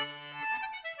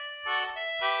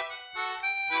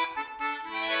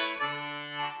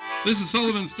This is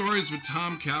Sullivan Stories with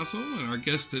Tom Castle, and our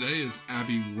guest today is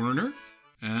Abby Werner.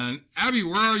 And Abby,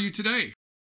 where are you today?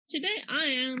 Today I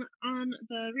am on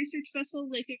the research vessel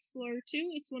Lake Explorer 2.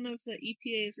 It's one of the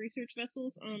EPA's research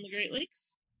vessels on the Great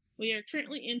Lakes. We are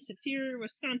currently in Superior,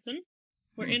 Wisconsin.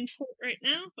 We're in port right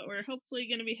now, but we're hopefully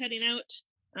going to be heading out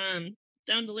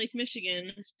down to Lake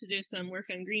Michigan to do some work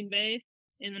on Green Bay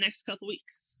in the next couple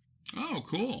weeks. Oh,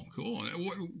 cool.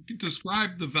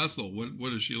 Describe the vessel.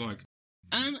 What is she like?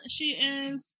 She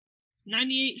is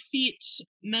 98 feet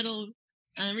metal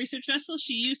research vessel.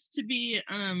 She used to be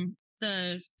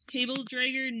the cable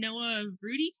dragger Noah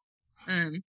Rudy.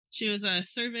 She was a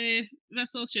survey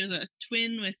vessel. She was a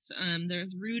twin with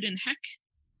there's Rude and Heck,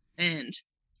 and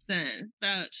then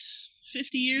about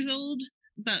 50 years old.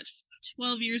 About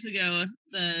 12 years ago,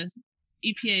 the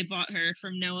EPA bought her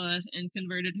from NOAA and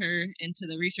converted her into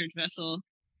the research vessel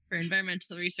for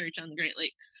environmental research on the Great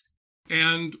Lakes.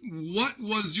 And what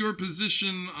was your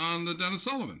position on the Denis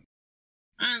Sullivan?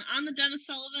 On the Denis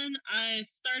Sullivan, I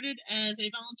started as a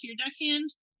volunteer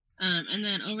deckhand, and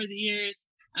then over the years,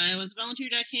 I was a volunteer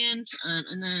deckhand,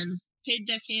 and then paid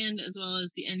deckhand, as well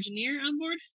as the engineer on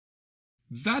board.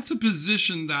 That's a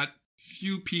position that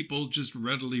few people just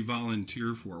readily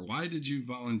volunteer for. Why did you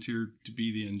volunteer to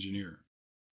be the engineer?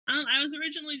 I was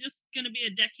originally just going to be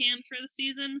a deckhand for the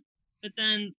season, but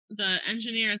then the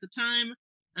engineer at the time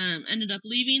ended up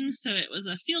leaving, so it was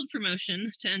a field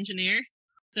promotion to engineer.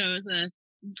 So it was a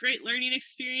great learning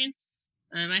experience.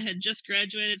 I had just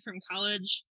graduated from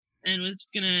college and was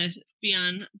going to be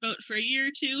on boat for a year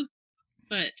or two,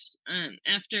 but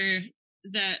after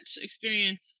that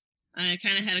experience, I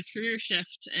kind of had a career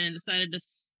shift and decided to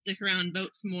stick around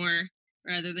boats more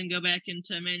rather than go back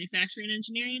into manufacturing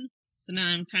engineering. So now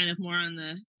I'm kind of more on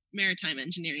the maritime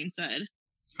engineering side.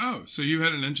 Oh, so you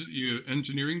had an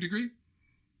engineering degree?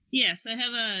 Yes, I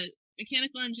have a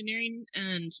mechanical engineering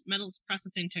and metals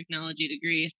processing technology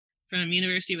degree from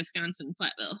University of Wisconsin,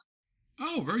 Platteville.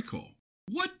 Oh, very cool.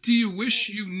 What do you wish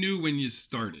you knew when you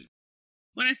started?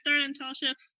 When I started on tall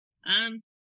ships, I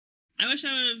wish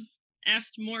I would have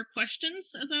asked more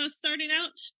questions as I was starting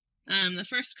out. The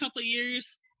first couple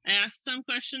years, I asked some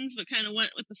questions, but kind of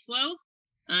went with the flow.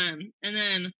 And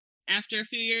then after a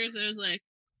few years, it was like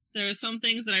there were some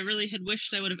things that I really had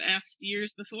wished I would have asked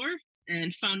years before,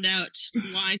 and found out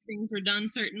why things were done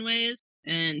certain ways,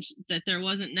 and that there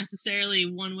wasn't necessarily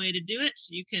one way to do it.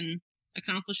 You can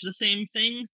accomplish the same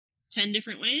thing 10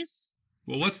 different ways.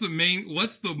 Well, what's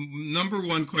the number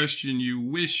one question you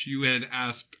wish you had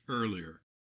asked earlier?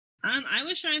 I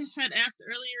wish I had asked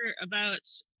earlier about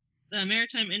the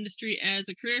maritime industry as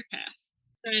a career path.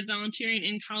 I started volunteering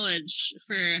in college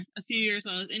for a few years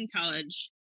while I was in college,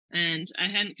 and I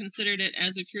hadn't considered it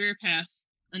as a career path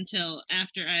until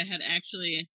after I had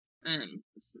actually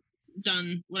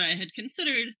done what I had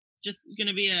considered just going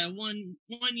to be a one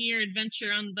year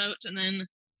adventure on the boat, and then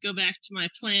go back to my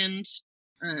planned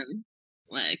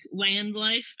land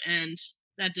life, and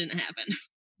that didn't happen.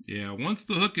 Yeah, once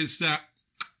the hook is set,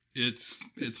 it's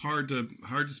hard to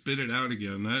spit it out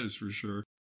again. That is for sure.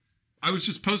 I was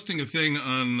just posting a thing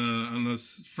on the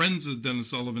Friends of Denis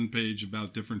Sullivan page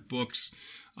about different books.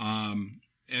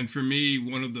 And for me,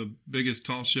 one of the biggest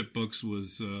tall ship books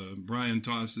was Brian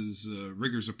Toss's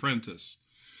Rigger's Apprentice.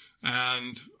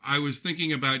 And I was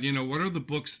thinking about, what are the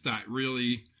books that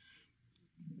really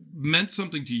meant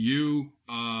something to you,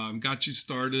 got you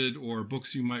started, or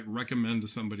books you might recommend to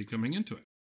somebody coming into it?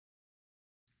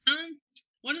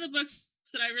 One of the books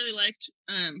that I really liked,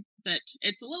 that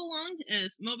it's a little long,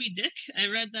 is Moby Dick. I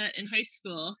read that in high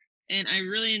school, and I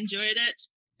really enjoyed it.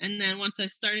 And then once I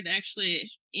started actually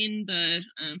in the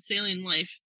sailing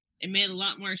life, it made a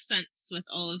lot more sense with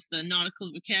all of the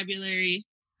nautical vocabulary,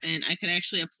 and I could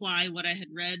actually apply what I had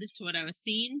read to what I was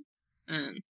seeing.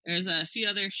 There's a few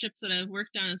other ships that I've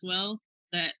worked on as well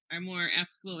that are more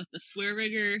applicable with the square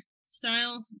rigger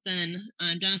style than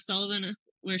Denis Sullivan,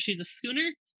 where she's a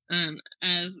schooner.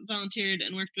 I've volunteered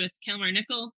and worked with Kalmar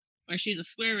Nickel, where she's a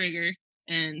square rigger,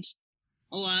 and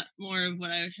a lot more of what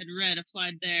I had read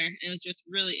applied there. It was just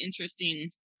really interesting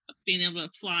being able to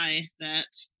apply that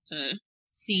to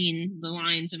seeing the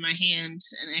lines in my hand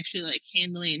and actually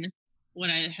handling what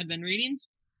I had been reading.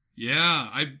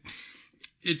 Yeah,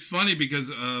 it's funny because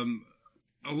a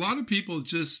lot of people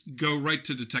just go right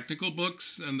to the technical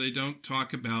books and they don't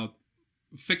talk about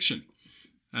fiction.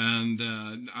 And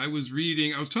I was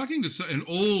talking to an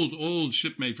old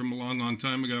shipmate from a long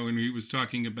time ago, and he was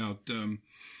talking about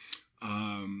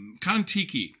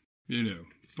Kon-Tiki,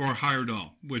 for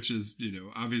Heyerdahl, which is,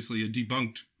 obviously a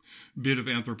debunked bit of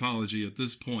anthropology at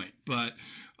this point. But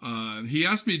he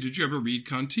asked me, did you ever read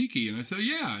Kon-Tiki? And I said,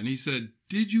 yeah. And he said,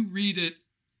 did you read it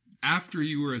after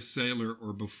you were a sailor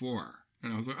or before?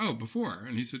 And I was like, oh, before.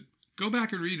 And he said, go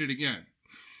back and read it again.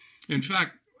 In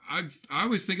fact, I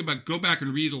always think about go back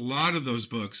and read a lot of those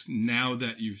books now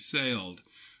that you've sailed.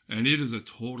 And it is a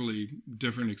totally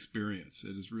different experience.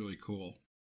 It is really cool.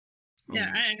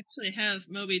 Yeah, I actually have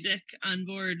Moby Dick on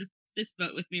board this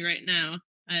boat with me right now.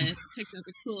 I picked up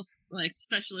a cool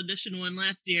special edition one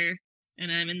last year,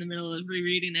 and I'm in the middle of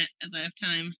rereading it as I have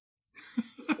time.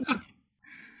 So,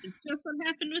 it's just what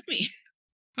happened with me.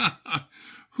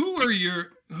 Who are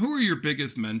your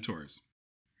biggest mentors?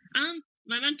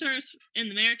 My mentors in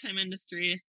the maritime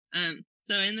industry.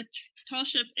 So in the tall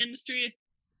ship industry,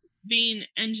 being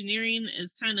engineering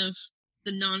is kind of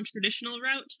the non-traditional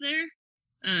route there.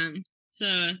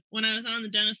 So when I was on the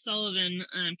Denis Sullivan,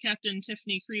 Captain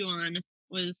Tiffany Crewan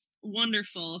was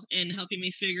wonderful in helping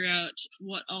me figure out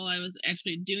what all I was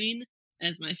actually doing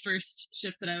as my first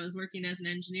ship that I was working as an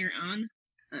engineer on.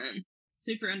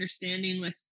 Super understanding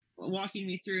with walking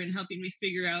me through and helping me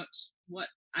figure out what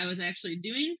I was actually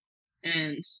doing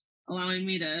and allowing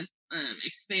me to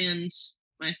expand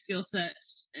my skill set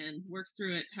and work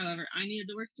through it however I needed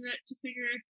to work through it to figure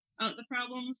out the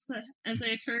problems as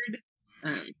they occurred.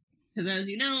 Because as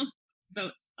you know,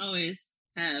 boats always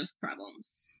have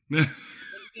problems. Wouldn't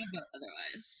be a boat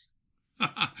otherwise.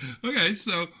 Okay,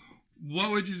 so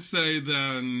what would you say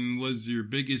then was your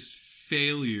biggest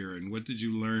failure and what did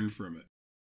you learn from it?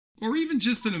 Or even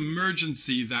just an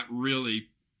emergency that really,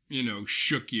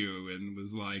 shook you and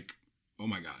was like, oh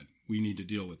my God, we need to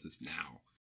deal with this now.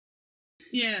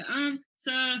 Yeah,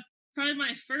 so probably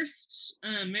my first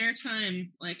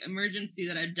maritime emergency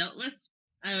that I dealt with,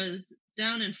 I was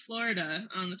down in Florida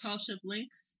on the tall ship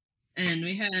Lynx, and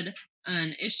we had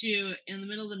an issue in the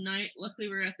middle of the night. Luckily,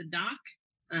 we were at the dock,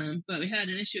 but we had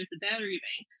an issue with the battery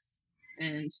banks,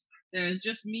 and there was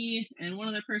just me and one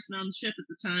other person on the ship at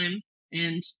the time,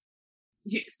 and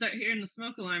start hearing the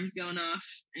smoke alarms going off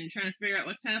and trying to figure out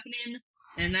what's happening,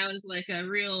 and that was like a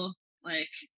real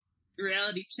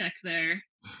reality check there,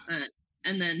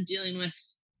 and then dealing with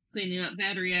cleaning up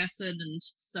battery acid and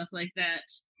stuff like that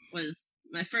was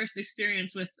my first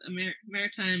experience with a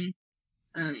maritime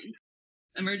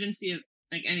emergency of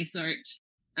any sort.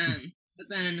 But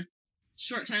then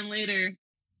short time later,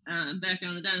 back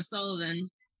on the Denis Sullivan,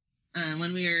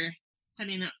 when we were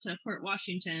heading up to Port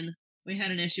Washington, we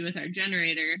had an issue with our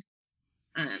generator,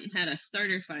 had a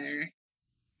starter fire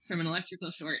from an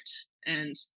electrical short,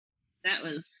 and that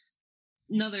was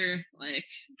another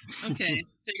okay,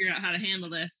 figure out how to handle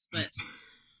this, but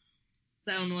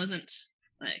that one wasn't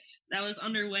that was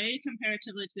underway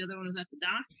comparatively to the other one was at the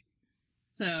dock.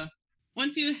 So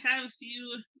once you have a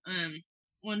few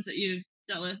ones that you've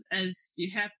dealt with, as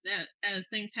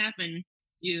things happen,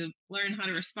 you learn how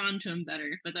to respond to them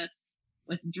better. But that's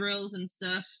with drills and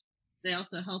stuff. They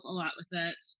also help a lot with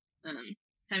that.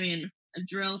 Having a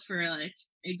drill for a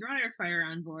dryer fire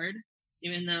on board,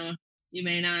 even though you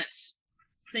may not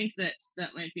think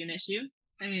that might be an issue,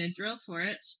 having a drill for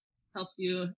it helps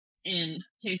you in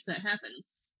case that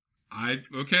happens. I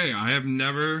have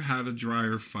never had a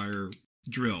dryer fire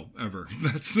drill ever.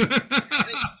 That's we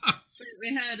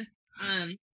had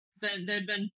there'd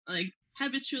been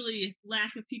habitually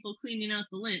lack of people cleaning out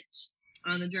the lint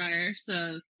on the dryer,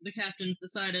 so the captains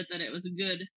decided that it was a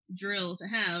good drill to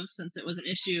have since it was an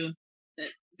issue that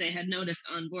they had noticed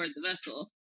on board the vessel.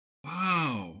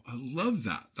 Wow, I love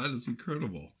that. That is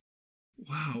incredible.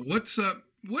 Wow,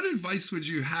 what advice would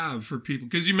you have for people?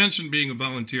 Because you mentioned being a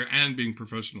volunteer and being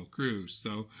professional crew.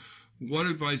 So, what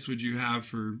advice would you have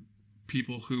for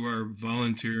people who are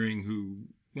volunteering who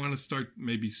want to start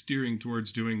maybe steering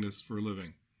towards doing this for a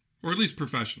living, or at least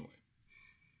professionally?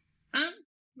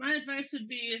 My advice would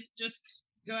be just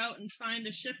go out and find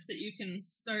a ship that you can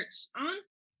start on.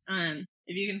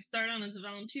 If you can start on as a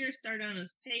volunteer, start on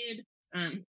as paid.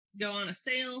 Go on a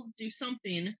sail, do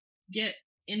something, get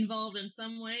involved in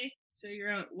some way, figure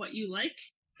out what you like.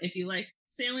 If you like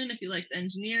sailing, if you like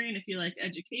engineering, if you like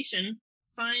education,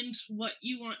 find what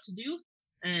you want to do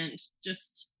and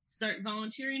just start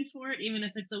volunteering for it, even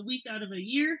if it's a week out of a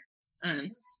year.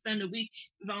 Spend a week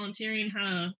volunteering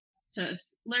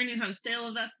learning how to sail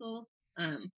a vessel,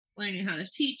 learning how to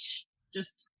teach.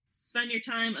 Just spend your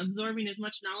time absorbing as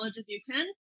much knowledge as you can,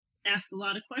 ask a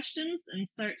lot of questions, and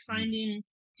start finding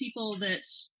people that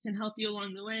can help you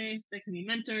along the way. They can be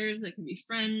mentors, they can be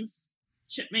friends,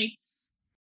 shipmates.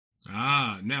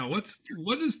 Now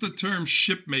what does the term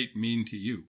shipmate mean to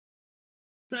you?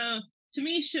 So to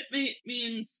me, shipmate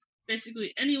means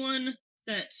basically anyone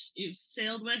that you've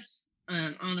sailed with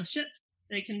on a ship.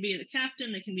 They can be the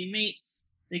captain, they can be mates,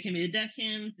 they can be the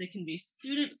deckhands, they can be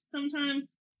students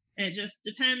sometimes. It just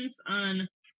depends on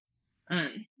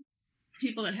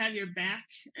people that have your back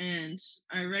and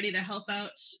are ready to help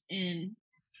out in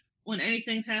when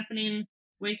anything's happening.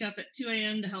 Wake up at 2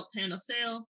 a.m. to help handle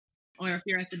sail, or if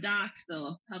you're at the dock,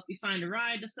 they'll help you find a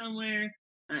ride to somewhere.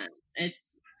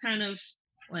 It's kind of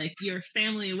like your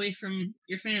family away from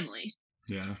your family.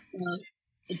 Yeah.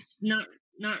 It's not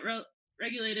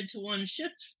regulated to one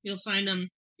ship. You'll find them.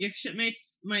 Your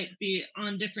shipmates might be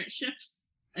on different ships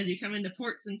as you come into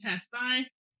ports and pass by.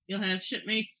 You'll have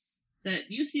shipmates that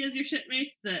you see as your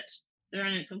shipmates that they're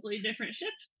on a completely different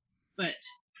ship, but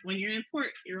when you're in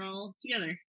port, you're all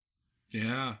together.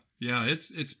 Yeah,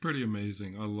 it's pretty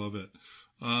amazing. I love it.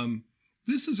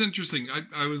 This is interesting.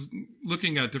 I was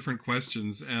looking at different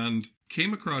questions and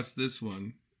came across this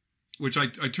one, which I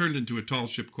turned into a tall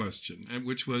ship question, and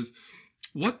which was,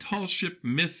 what tall ship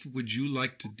myth would you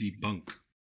like to debunk?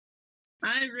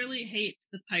 I really hate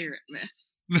the pirate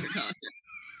myth for tall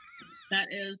ships. That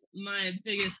is my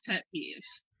biggest pet peeve.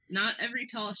 Not every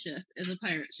tall ship is a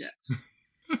pirate ship.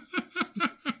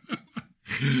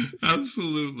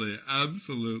 Absolutely.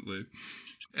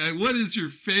 And what is your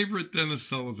favorite Denis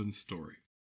Sullivan story?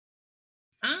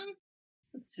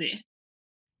 Let's see.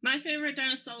 My favorite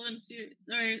Denis Sullivan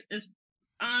story is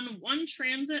on one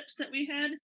transit that we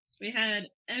had. We had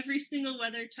every single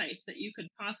weather type that you could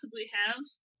possibly have.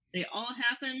 They all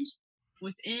happened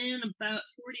within about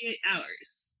 48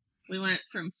 hours. We went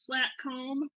from flat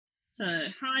calm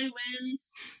to high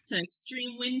winds to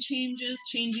extreme wind changes,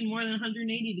 changing more than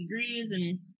 180 degrees in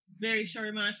a very short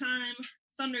amount of time.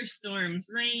 Thunderstorms,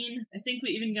 rain. I think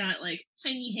we even got like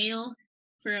tiny hail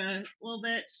for a little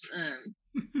bit.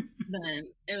 Then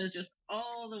it was just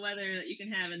all the weather that you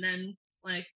can have. And then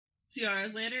like a few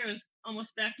hours later, it was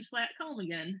almost back to flat calm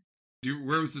again.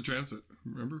 Where was the transit?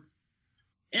 Remember?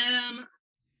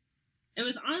 It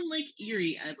was on Lake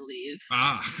Erie, I believe.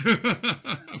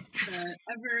 The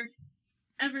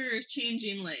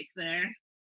ever-changing lake there.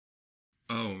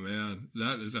 Oh, man.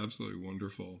 That is absolutely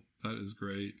wonderful. That is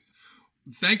great.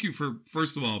 Thank you for,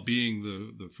 first of all, being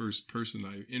the first person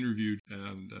I interviewed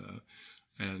and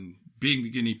being the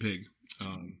guinea pig.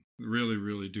 Really,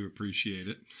 really do appreciate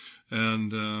it.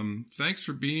 And thanks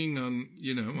for being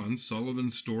on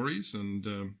Sullivan Stories.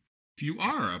 And if you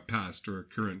are a past or a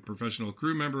current professional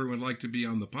crew member and would like to be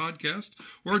on the podcast,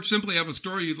 or simply have a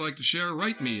story you'd like to share,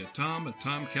 write me at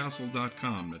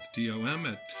tom@tomcastle.com. That's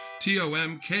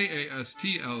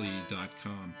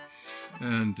TOM@TOMKASTLE.com.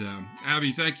 And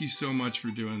Abby, thank you so much for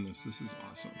doing this. This is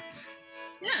awesome.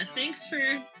 Yeah, thanks for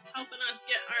helping us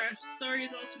get our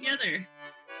stories all together.